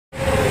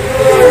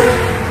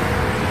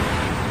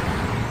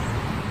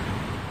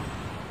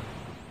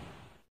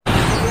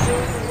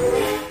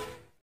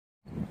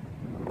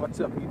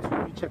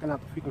checking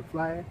out the freaking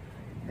flyer.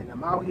 And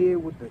I'm out here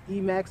with the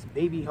Emax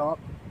BabyHawk,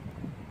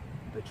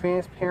 the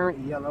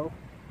transparent yellow.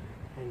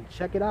 And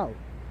check it out.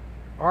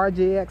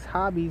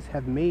 RJXhobbies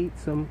have made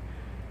some,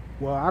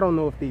 well, I don't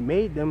know if they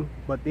made them,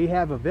 but they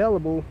have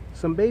available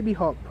some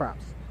BabyHawk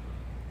props.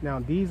 Now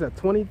these are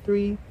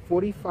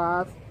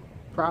 2345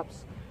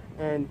 props,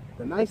 and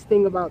the nice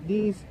thing about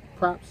these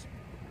props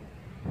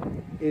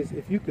is,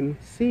 if you can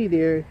see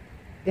there,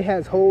 it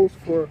has holes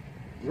for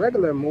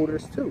regular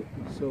motors too,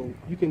 so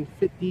you can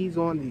fit these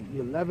on the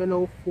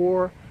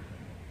 1104,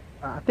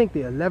 I think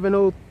the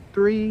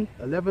 1103,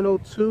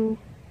 1102,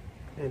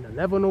 and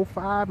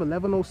 1105,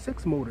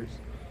 1106 motors.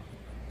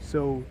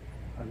 So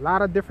a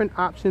lot of different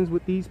options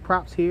with these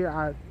props here.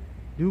 I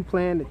do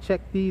plan to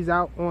check these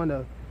out on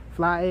the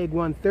Fly Egg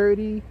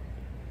 130,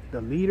 the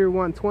Leader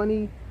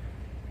 120,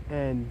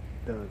 and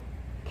the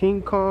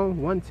King Kong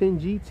 110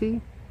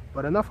 GT.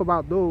 But enough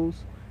about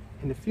those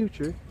in the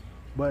future.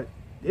 But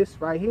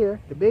this right here,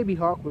 the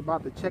BabyHawk, we're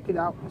about to check it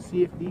out and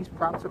see if these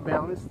props are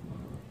balanced.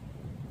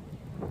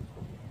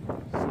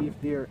 See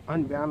if they're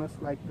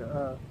unbalanced like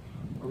the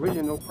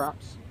original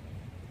props.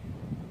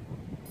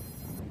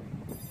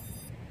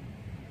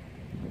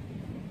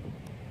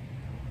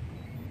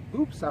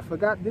 Oops, I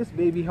forgot this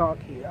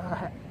BabyHawk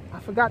here. I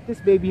forgot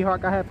this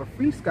BabyHawk. I have a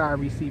Free Sky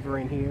receiver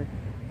in here,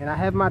 and I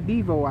have my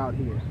Devo out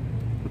here.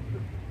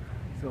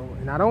 So,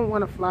 and I don't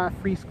want to fly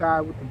Free Sky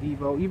with the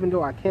Devo, even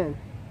though I can.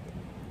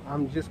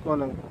 I'm just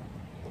gonna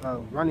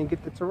run and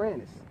get the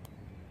Tyrannus.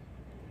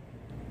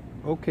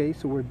 Okay,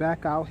 so we're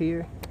back out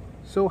here.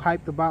 So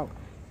hyped about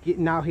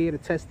getting out here to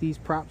test these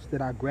props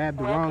that I grabbed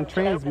the wrong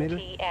transmitter.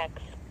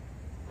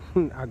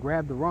 I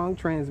grabbed the wrong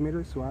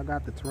transmitter, so I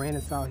got the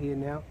Tyrannus out here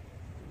now.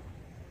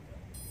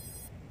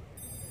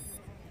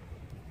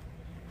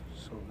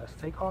 So let's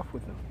take off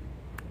with them.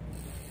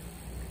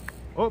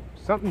 Oh,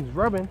 something's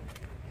rubbing.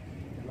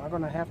 Am I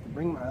gonna have to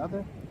bring my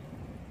other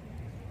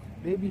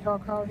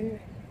BabyHawk out here?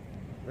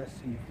 Let's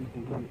see if we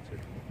can get it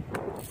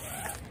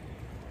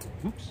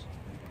to. Oops.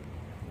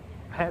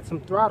 I had some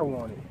throttle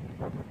on it.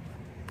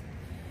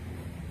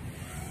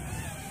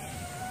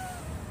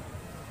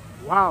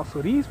 Wow,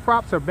 so these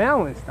props are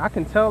balanced. I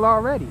can tell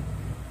already.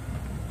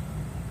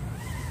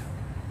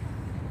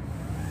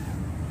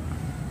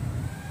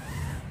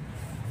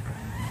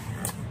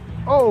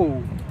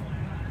 Oh!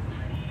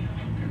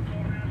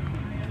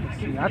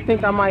 Let's see, I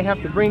think I might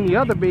have to bring the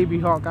other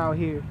BabyHawk out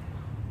here.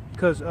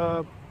 Because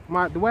the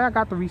way I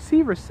got the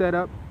receiver set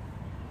up,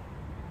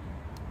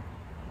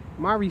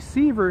 my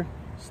receiver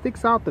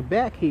sticks out the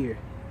back here,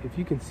 if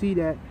you can see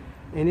that,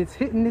 and it's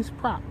hitting this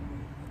prop.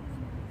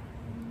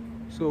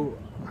 So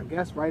I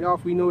guess right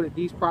off we know that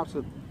these props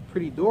are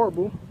pretty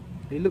durable.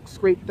 They look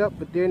scraped up,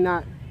 but they're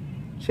not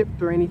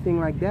chipped or anything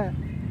like that.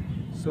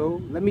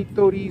 So let me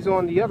throw these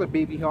on the other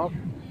BabyHawk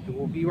and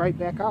we'll be right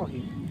back out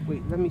here.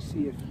 Wait, let me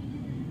see if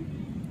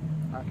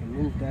I can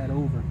move that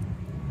over.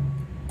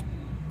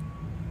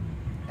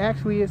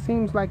 Actually, it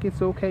seems like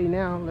it's okay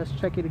now. Let's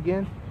check it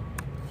again.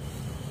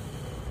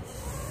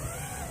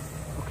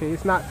 Okay,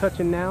 it's not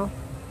touching now.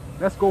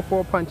 Let's go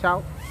for a punch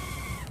out.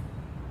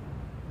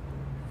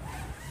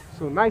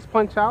 So nice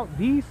punch out.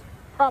 These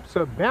props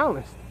are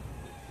balanced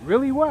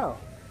really well.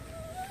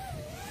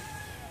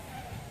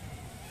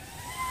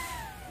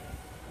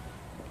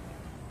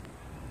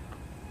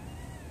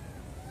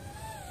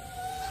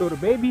 So the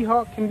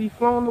BabyHawk can be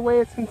flown the way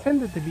it's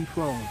intended to be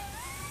flown.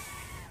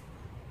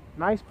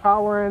 Nice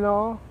power and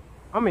all.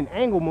 I'm in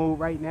angle mode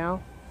right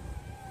now.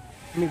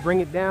 Let me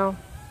bring it down.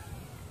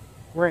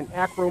 We're in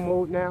acro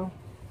mode now.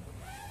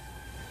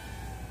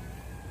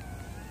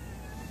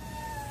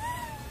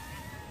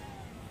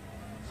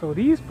 So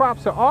these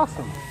props are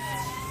awesome.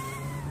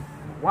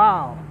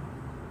 Wow.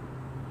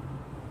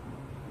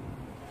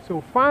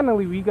 So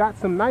finally we got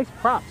some nice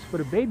props for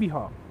the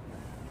BabyHawk.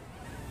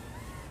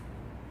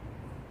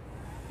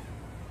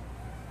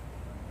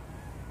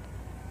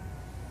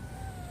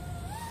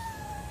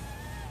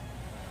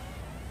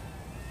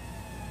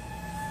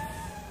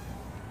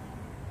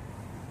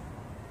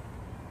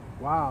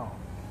 Wow.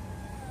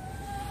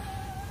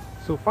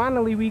 So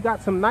finally we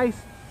got some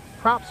nice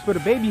props for the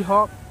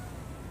BabyHawk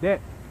that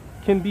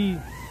can be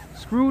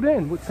screwed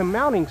in with some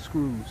mounting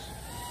screws.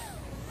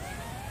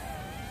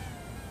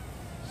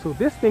 So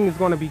this thing is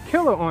going to be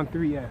killer on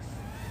 3S.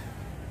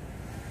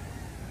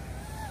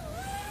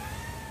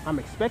 I'm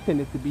expecting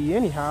it to be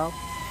anyhow.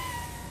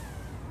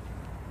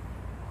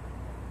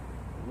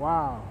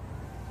 Wow.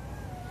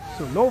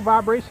 So no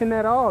vibration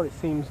at all, it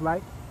seems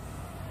like.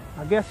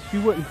 I guess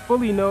you wouldn't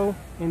fully know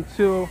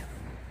until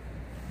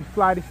you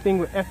fly this thing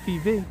with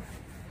FPV.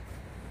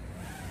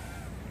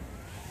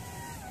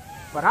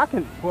 But I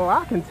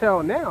can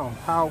tell now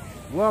how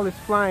well it's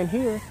flying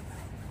here.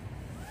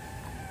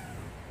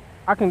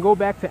 I can go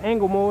back to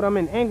angle mode. I'm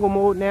in angle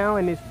mode now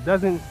and it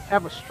doesn't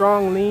have a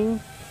strong lean.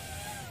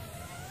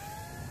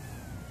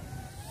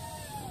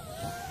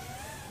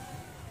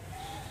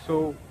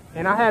 So,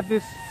 and I have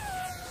this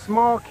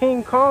small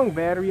King Kong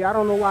battery. I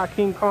don't know why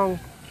King Kong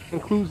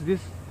includes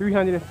this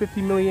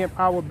 350 milliamp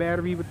hour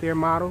battery with their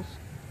models.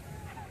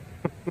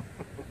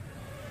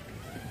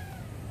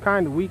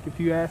 kind of weak if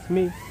you ask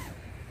me.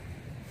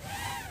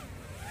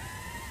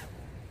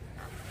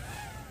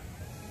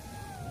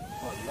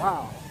 But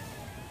wow,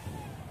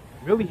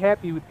 really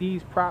happy with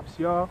these props,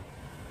 y'all.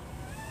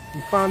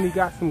 We finally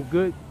got some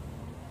good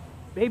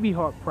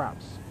BabyHawk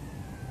props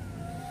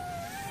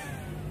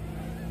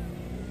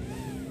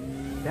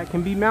that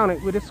can be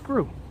mounted with a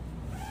screw.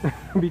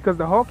 Because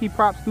the Hawky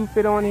props do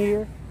fit on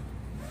here,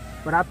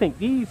 but I think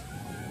these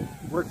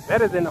work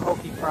better than the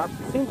Hawky props.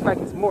 It seems like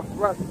it's more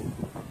thrust.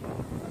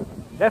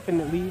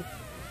 Definitely.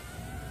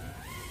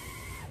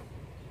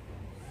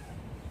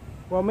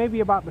 Well, maybe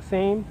about the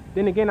same.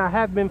 Then again, I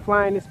have been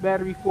flying this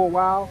battery for a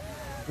while,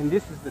 and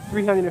this is the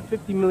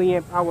 350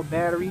 milliamp hour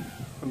battery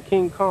from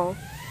King Kong.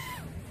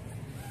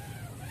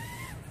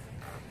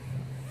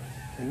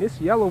 And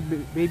this yellow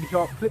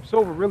BabyHawk flips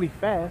over really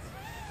fast.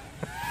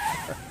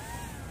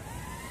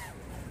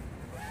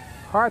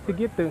 Hard to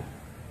get the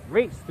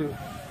rates to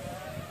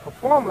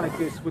perform like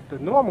this with the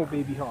normal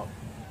BabyHawk.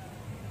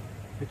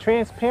 The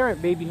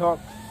transparent BabyHawk,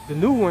 the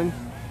new ones,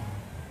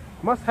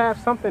 must have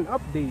something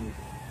updated.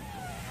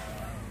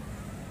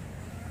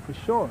 For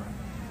sure.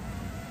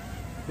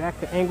 Back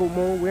to angle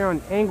mode. We're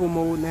on angle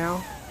mode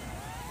now.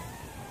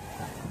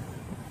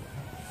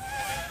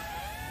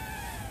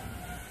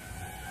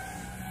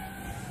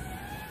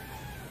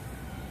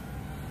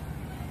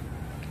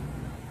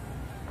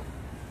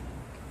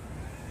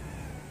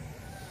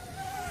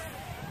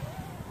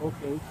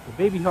 Okay, the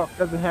BabyHawk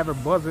doesn't have a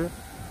buzzer,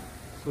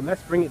 so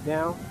let's bring it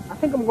down. I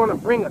think I'm going to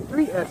bring a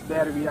 3S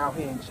battery out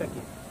here and check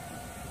it.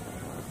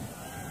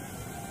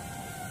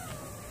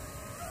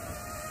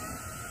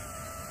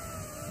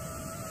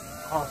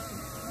 Awesome.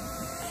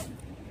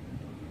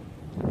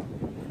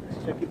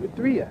 Let's check it with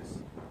 3S.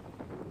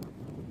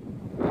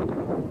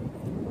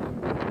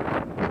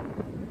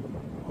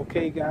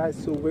 Okay guys,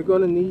 so we're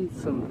going to need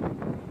some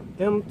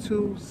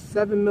M2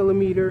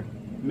 7mm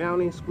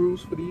mounting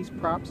screws for these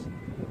props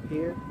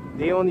here.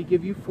 They only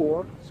give you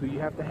 4, so you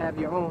have to have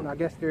your own. I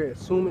guess they're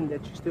assuming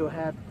that you still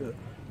have the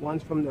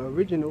ones from the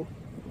original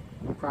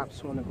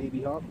props on the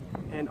BabyHawk.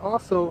 And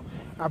also,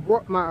 I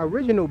brought my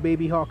original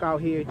BabyHawk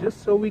out here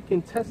just so we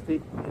can test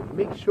it and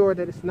make sure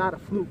that it's not a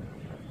fluke.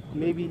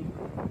 Maybe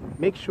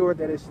make sure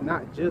that it's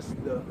not just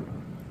the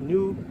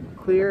new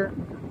clear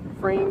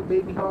frame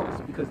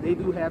BabyHawks, because they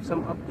do have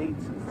some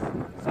updates,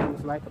 it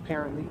seems like,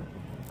 apparently.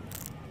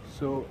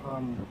 So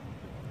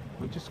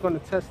we're just going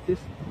to test this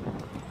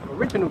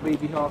original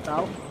BabyHawk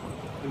out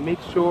and make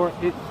sure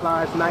it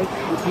flies nice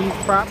with these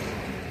props.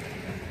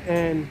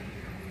 And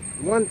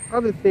one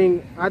other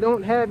thing, I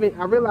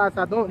realized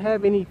I don't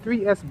have any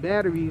 3S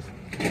batteries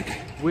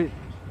with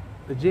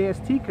the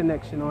JST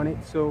connection on it,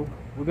 so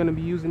we're going to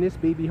be using this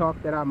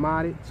BabyHawk that I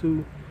modded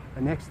to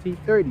an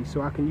XT30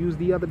 so I can use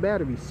the other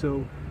batteries.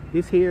 So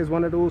this here is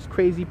one of those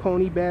crazy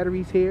pony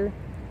batteries here,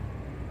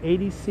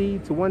 80C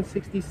to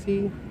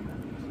 160C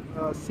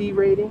C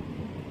rating,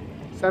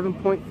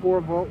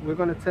 7.4 volt. We're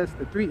going to test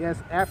the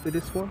 3S after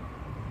this one.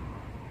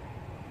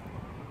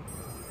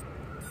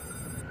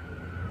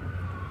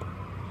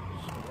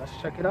 So let's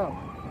check it out.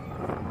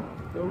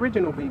 The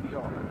original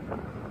BabyHawk.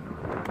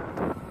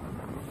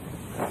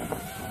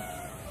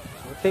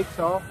 So it takes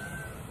off.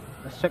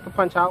 Let's check the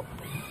punch out.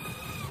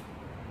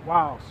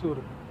 Wow, so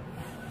the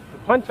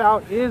punch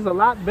out is a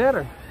lot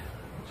better.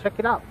 Check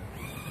it out.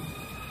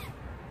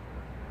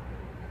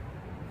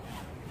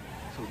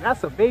 So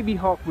that's a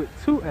BabyHawk with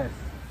 2S.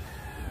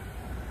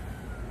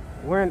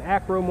 We're in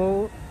acro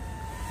mode.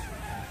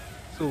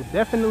 So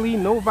definitely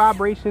no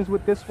vibrations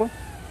with this one.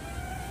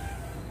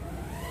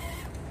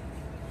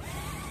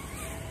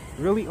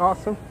 Really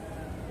awesome.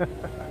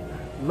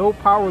 Low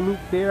power loop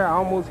there. I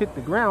almost hit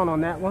the ground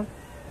on that one.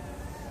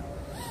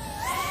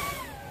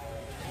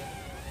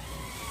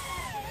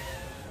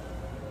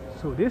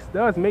 So this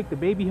does make the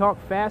BabyHawk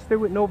faster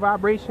with no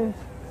vibrations.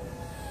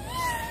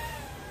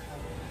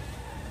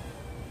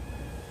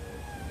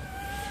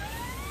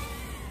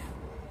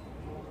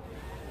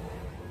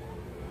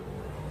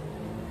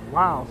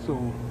 Wow,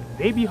 so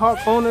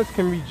BabyHawk owners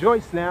can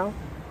rejoice now.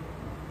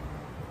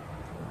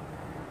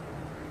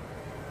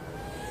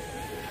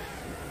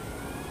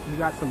 We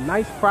got some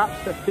nice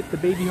props that fit the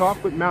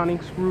BabyHawk with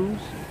mounting screws.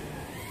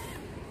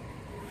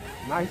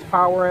 Nice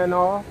power and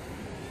all.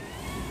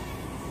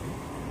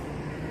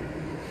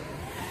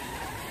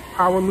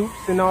 Power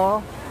loops and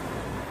all.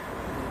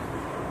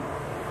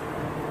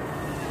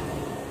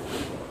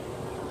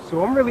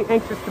 So I'm really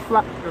anxious to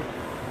fly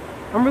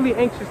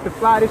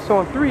this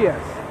on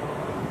 3S.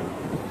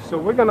 So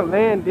we're gonna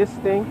land this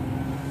thing.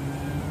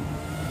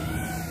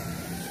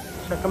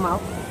 Check them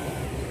out.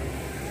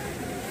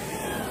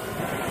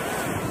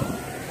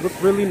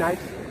 Look really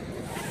nice.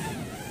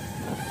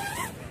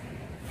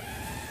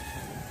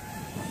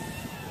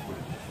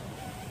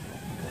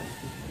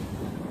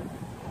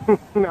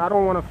 I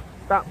don't want to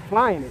stop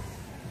flying it.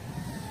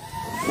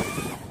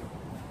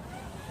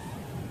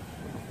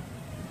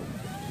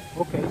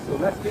 Okay, so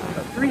let's get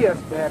a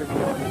 3S battery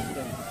on this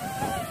thing.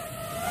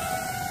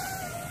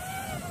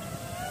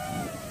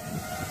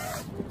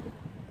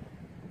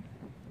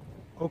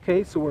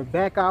 Okay, so we're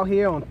back out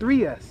here on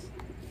 3S.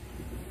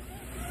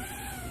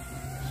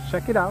 Let's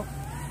check it out.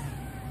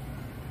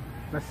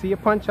 Let's see a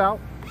punch out.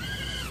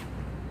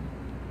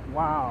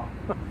 Wow.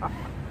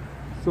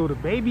 So the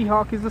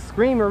BabyHawk is a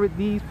screamer with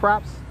these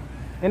props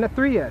and a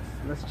 3S.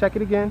 Let's check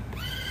it again.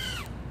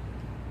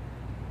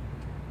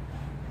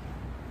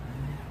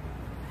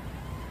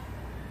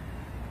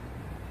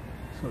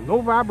 So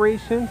no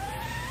vibrations.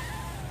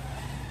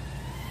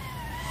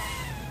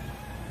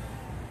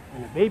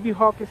 And the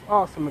BabyHawk is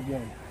awesome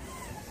again.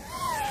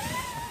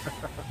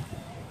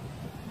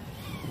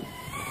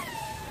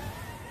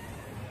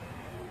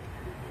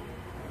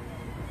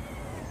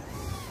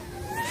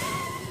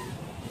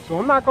 So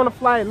I'm not going to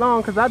fly it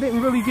long because I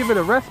didn't really give it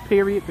a rest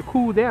period to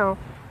cool down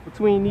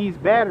between these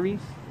batteries.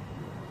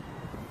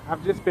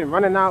 I've just been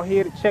running out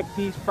here to check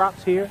these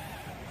props here.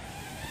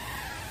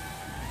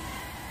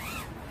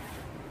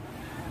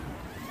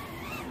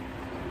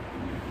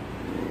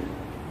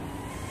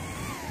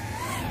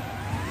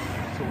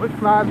 So it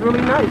flies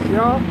really nice,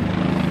 y'all.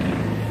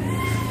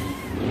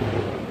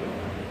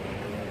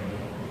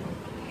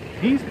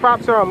 These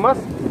props are a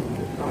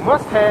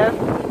must-have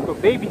for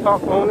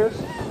BabyHawk owners.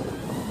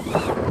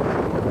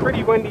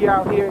 Pretty windy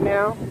out here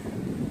now.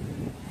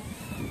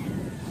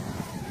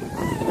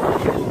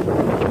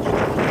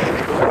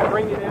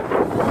 Bring it in.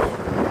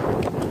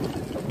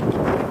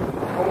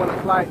 Don't want to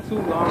fly it too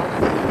long.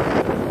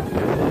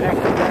 Back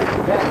to back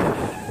to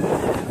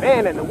back.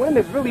 Man, and the wind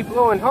is really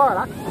blowing hard.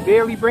 I can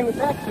barely bring it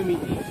back to me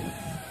easy.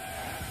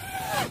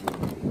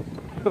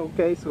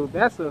 Okay, so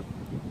that's a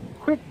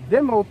quick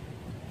demo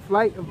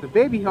flight of the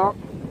BabyHawk.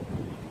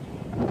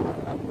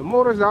 The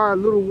motors are a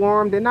little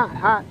warm. They're not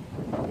hot.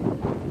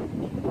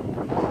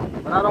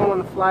 But I don't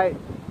want to fly it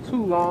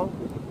too long,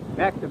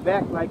 back to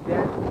back like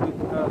that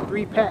with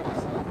 3 packs.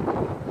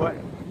 But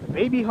the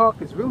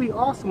BabyHawk is really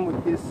awesome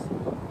with this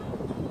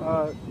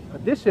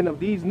addition of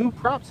these new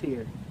props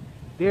here.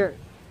 They're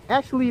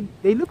actually,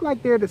 they look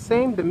like they're the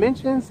same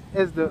dimensions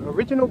as the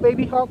original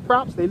BabyHawk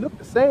props. They look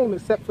the same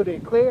except for their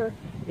clear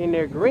and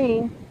their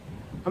green.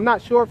 I'm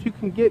not sure if you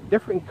can get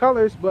different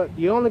colors, but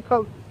the only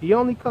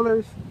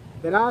colors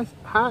that I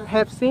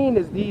have seen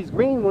is these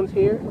green ones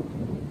here.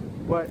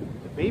 But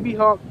the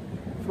BabyHawk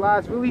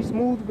flies really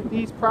smooth with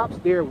these props.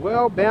 They're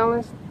well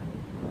balanced.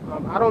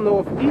 I don't know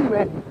if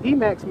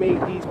Emax made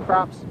these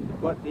props,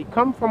 but they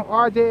come from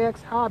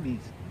RJXhobby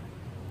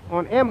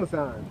on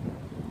Amazon.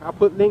 I'll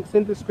put links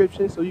in the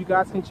description so you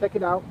guys can check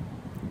it out.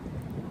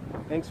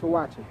 Thanks for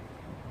watching.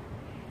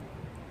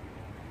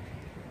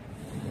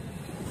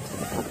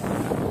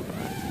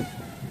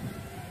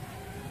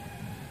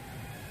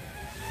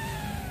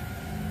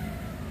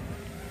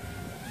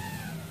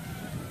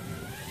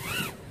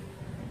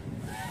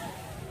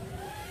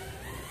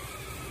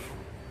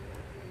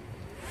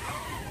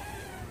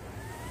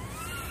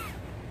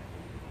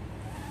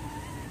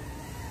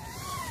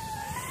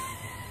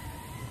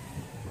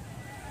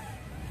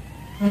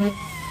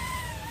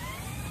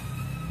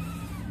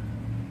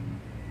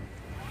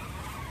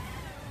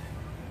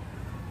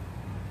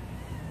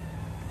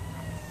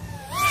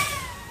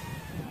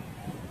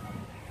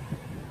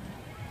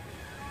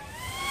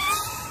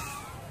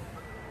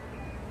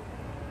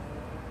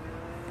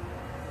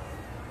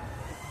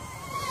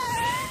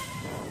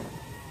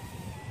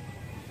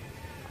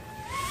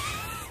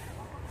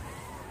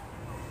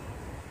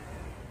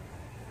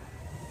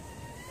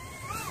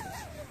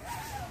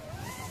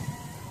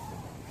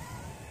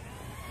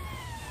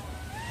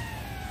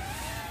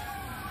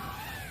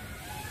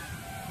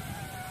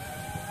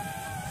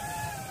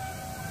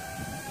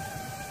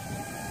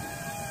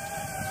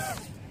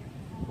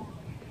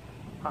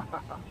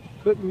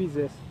 Couldn't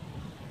resist.